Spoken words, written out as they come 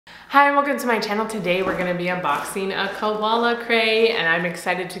Hi and welcome to my channel. Today we're going to be unboxing a Koala Crate and I'm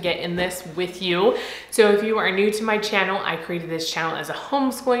excited to get in this with you. So if you are new to my channel, I created this channel as a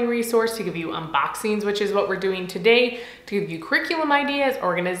homeschooling resource to give you unboxings, which is what we're doing today, to give you curriculum ideas,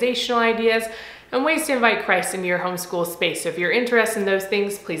 organizational ideas, and ways to invite Christ into your homeschool space. So if you're interested in those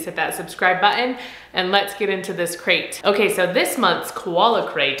things, please hit that subscribe button and let's get into this crate. Okay, so this month's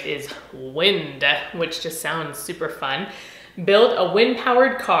Koala Crate is wind, which just sounds super fun. Build a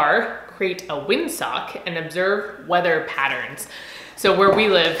wind-powered car, create a windsock, and observe weather patterns. So where we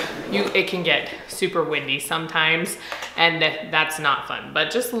live, it can get super windy sometimes, and that's not fun.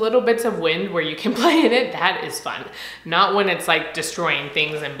 But just little bits of wind where you can play in it, that is fun. Not when it's like destroying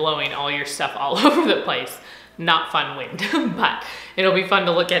things and blowing all your stuff all over the place. Not fun wind, but it'll be fun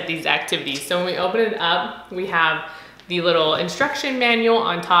to look at these activities. So when we open it up, we have the little instruction manual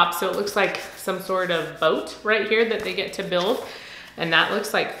on top. So it looks like some sort of boat right here that they get to build. And that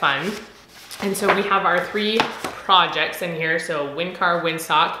looks like fun. And so we have our 3 projects in here. So wind car,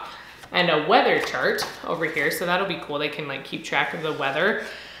 windsock, and a weather chart over here. So that'll be cool. They can like keep track of the weather.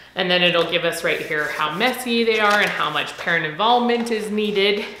 And then it'll give us right here how messy they are and how much parent involvement is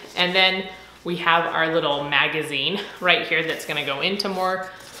needed. And then we have our little magazine right here that's gonna go into more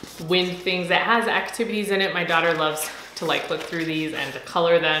wind things that has activities in it. My daughter loves to like look through these and to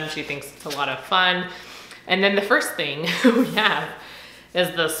color them. She thinks it's a lot of fun. And then the first thing we have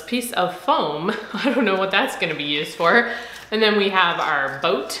is this piece of foam. I don't know what that's gonna be used for. And then we have our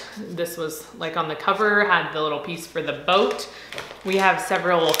boat. This was like on the cover, had the little piece for the boat. We have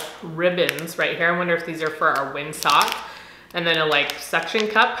several ribbons right here. I wonder if these are for our windsock. And then a like suction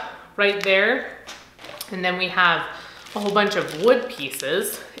cup right there. And then we have a whole bunch of wood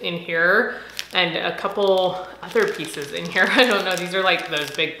pieces in here and a couple other pieces in here. I don't know, these are like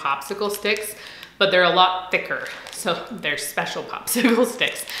those big popsicle sticks, but they're a lot thicker. So they're special popsicle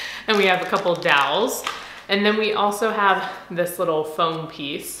sticks. And we have a couple dowels. And then we also have this little foam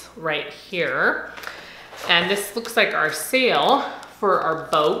piece right here. And this looks like our sail for our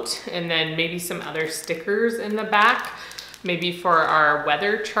boat, and then maybe some other stickers in the back, maybe for our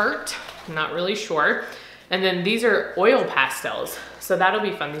weather chart, I'm not really sure. And then these are oil pastels, so that'll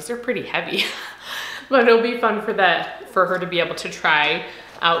be fun. These are pretty heavy, but it'll be fun for her to be able to try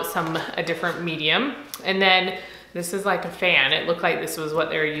out a different medium. And then this is like a fan. It looked like this was what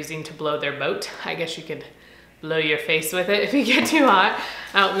they were using to blow their boat. I guess you could blow your face with it if you get too hot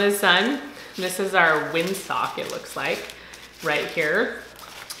out in the sun. This is our windsock, it looks like, right here.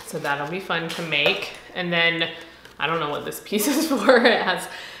 So that'll be fun to make. And then I don't know what this piece is for. It has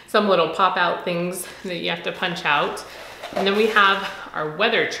some little pop out things that you have to punch out. And then we have our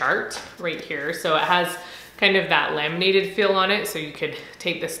weather chart right here. So it has kind of that laminated feel on it, so you could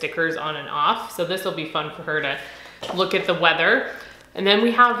take the stickers on and off. So this will be fun for her to look at the weather. And then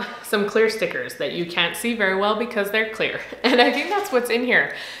we have some clear stickers that you can't see very well because they're clear. And I think that's what's in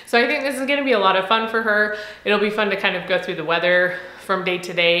here. So I think this is gonna be a lot of fun for her. It'll be fun to kind of go through the weather from day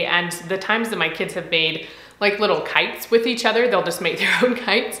to day, and the times that my kids have made like little kites with each other, they'll just make their own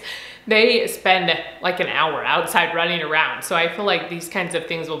kites. They spend like an hour outside running around. So I feel like these kinds of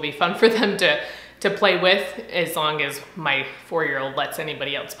things will be fun for them to play with, as long as my 4-year-old lets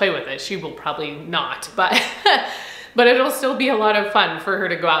anybody else play with it. She will probably not, but but it'll still be a lot of fun for her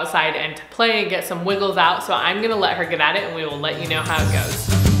to go outside and to play and get some wiggles out. So I'm gonna let her get at it and we will let you know how it goes.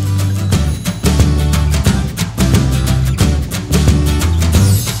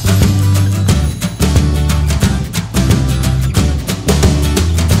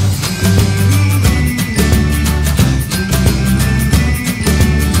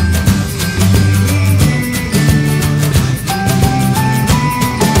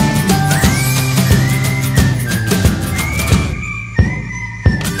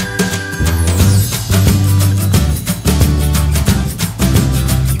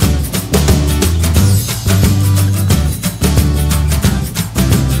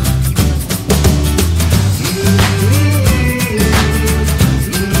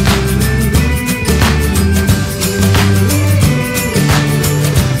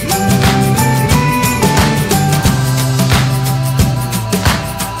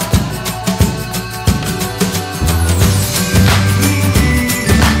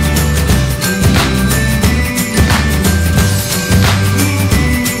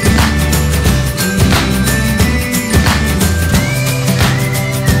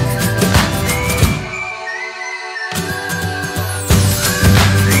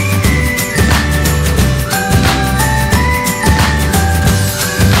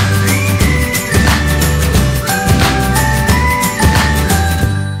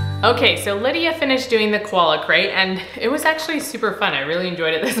 Okay, so Lydia finished doing the Koala Crate and it was actually super fun. I really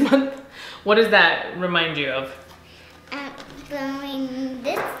enjoyed it this month. What does that remind you of? Blowing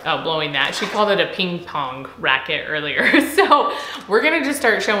this. Oh, blowing that. She called it a ping pong racket earlier. So we're gonna just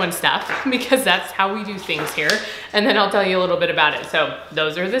start showing stuff because that's how we do things here. And then I'll tell you a little bit about it. So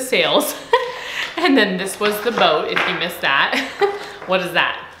those are the sails. And then this was the boat, if you missed that. What is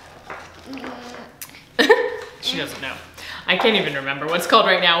that? She doesn't know. I can't even remember what's called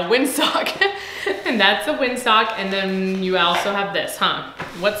right now, windsock. And that's a windsock. And then you also have this, huh?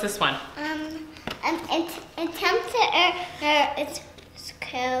 What's this one? It's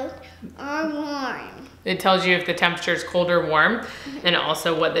cold or warm. It tells you if the temperature is cold or warm, and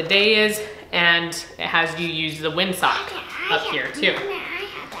also what the day is, and it has you use the windsock up here too.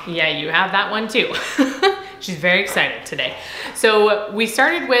 Yeah, you have that one too. She's very excited today. So we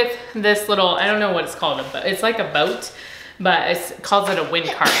started with this little, I don't know what it's called, but it's like a boat, but it calls it a wind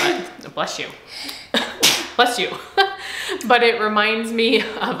car, but bless you. Bless you. But it reminds me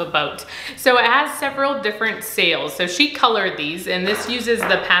of a boat. So it has several different sails. So she colored these, and this uses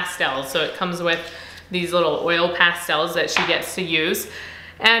the pastels. So it comes with these little oil pastels that she gets to use.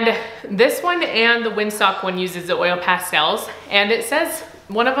 And this one and the windsock one uses the oil pastels. And it says,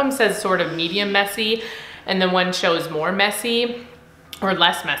 one of them says sort of medium messy, and then one shows more messy or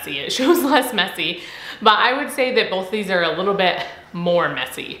less messy. It shows less messy. But I would say that both of these are a little bit more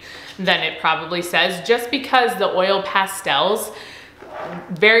messy than it probably says, just because the oil pastels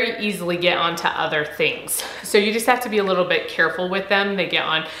very easily get onto other things. So you just have to be a little bit careful with them.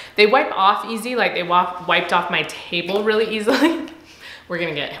 They wipe off easy, like they wiped off my table really easily. We're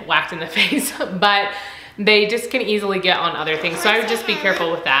gonna get whacked in the face, but they just can easily get on other things. So I would just be careful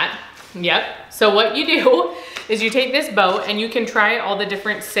with that. Yep. So what you do is you take this boat and you can try all the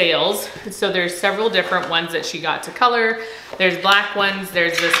different sails. So there's several different ones that she got to color. There's black ones,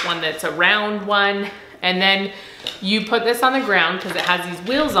 there's this one that's a round one, and then you put this on the ground because it has these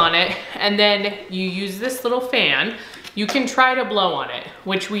wheels on it, and then you use this little fan. You can try to blow on it,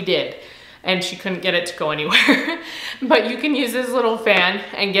 which we did, and she couldn't get it to go anywhere. But you can use this little fan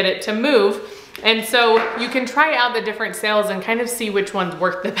and get it to move. And so you can try out the different sails and kind of see which ones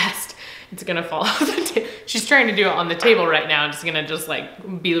work the best. It's gonna fall off the table. She's trying to do it on the table right now. It's gonna just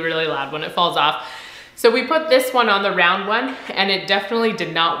like be really loud when it falls off. So we put this one on the round one, and it definitely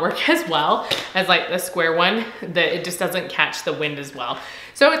did not work as well as like the square one. It just doesn't catch the wind as well.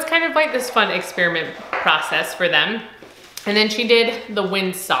 So it's kind of like this fun experiment process for them. And then she did the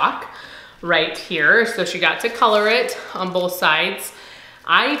windsock right here. So she got to color it on both sides.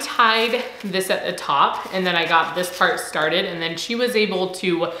 I tied this at the top, and then I got this part started, and then she was able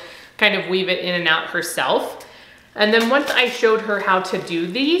to kind of weave it in and out herself. And then once I showed her how to do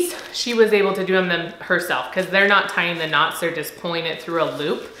these, she was able to do them herself because they're not tying the knots, they're just pulling it through a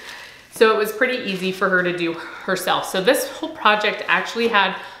loop. So it was pretty easy for her to do herself. So this whole project actually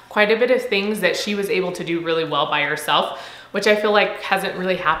had quite a bit of things that she was able to do really well by herself, which I feel like hasn't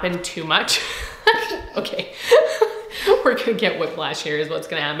really happened too much. Okay, we're gonna get whiplash here is what's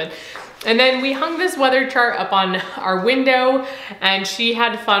gonna happen. And then we hung this weather chart up on our window, and she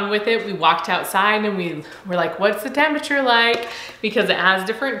had fun with it. We walked outside and we were like, what's the temperature like? Because it has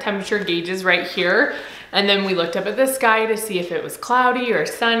different temperature gauges right here. And then we looked up at the sky to see if it was cloudy or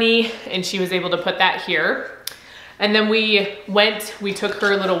sunny, and she was able to put that here. And then we took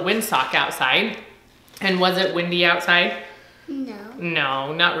her little windsock outside. And was it windy outside? No.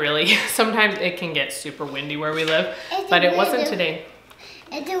 No, not really. Sometimes it can get super windy where we live, but it wasn't today.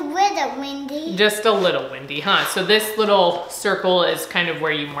 It's a little windy. Just a little windy, huh? So this little circle is kind of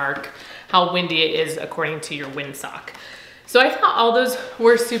where you mark how windy it is according to your windsock. So I thought all those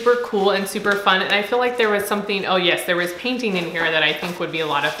were super cool and super fun. And I feel like there was something, oh yes, there was painting in here that I think would be a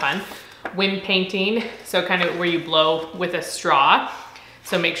lot of fun. Wind painting, so kind of where you blow with a straw.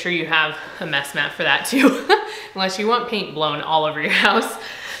 So make sure you have a mess mat for that too, unless you want paint blown all over your house.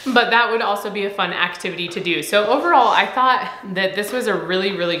 But that would also be a fun activity to do. So overall, I thought that this was a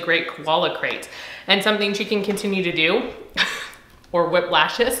really, really great Koala Crate and something she can continue to do. Or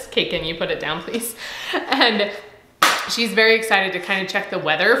whiplashes. Okay, can you put it down, please? And she's very excited to kind of check the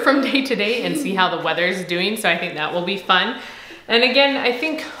weather from day to day and see how the weather is doing. So I think that will be fun. And again, I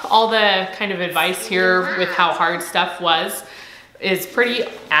think all the kind of advice here with how hard stuff was is pretty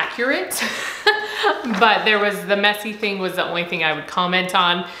accurate. But there was the messy thing was the only thing I would comment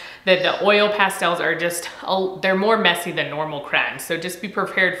on, that the oil pastels are just, they're more messy than normal crayons. So just be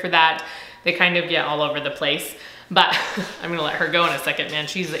prepared for that. They kind of get all over the place. But I'm gonna let her go in a second, man.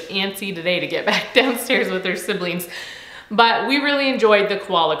 She's antsy today to get back downstairs with her siblings. But we really enjoyed the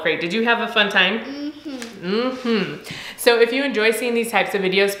Koala Crate. Did you have a fun time? Mm-hmm. So if you enjoy seeing these types of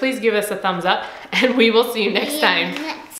videos, please give us a thumbs up and we will see you next time.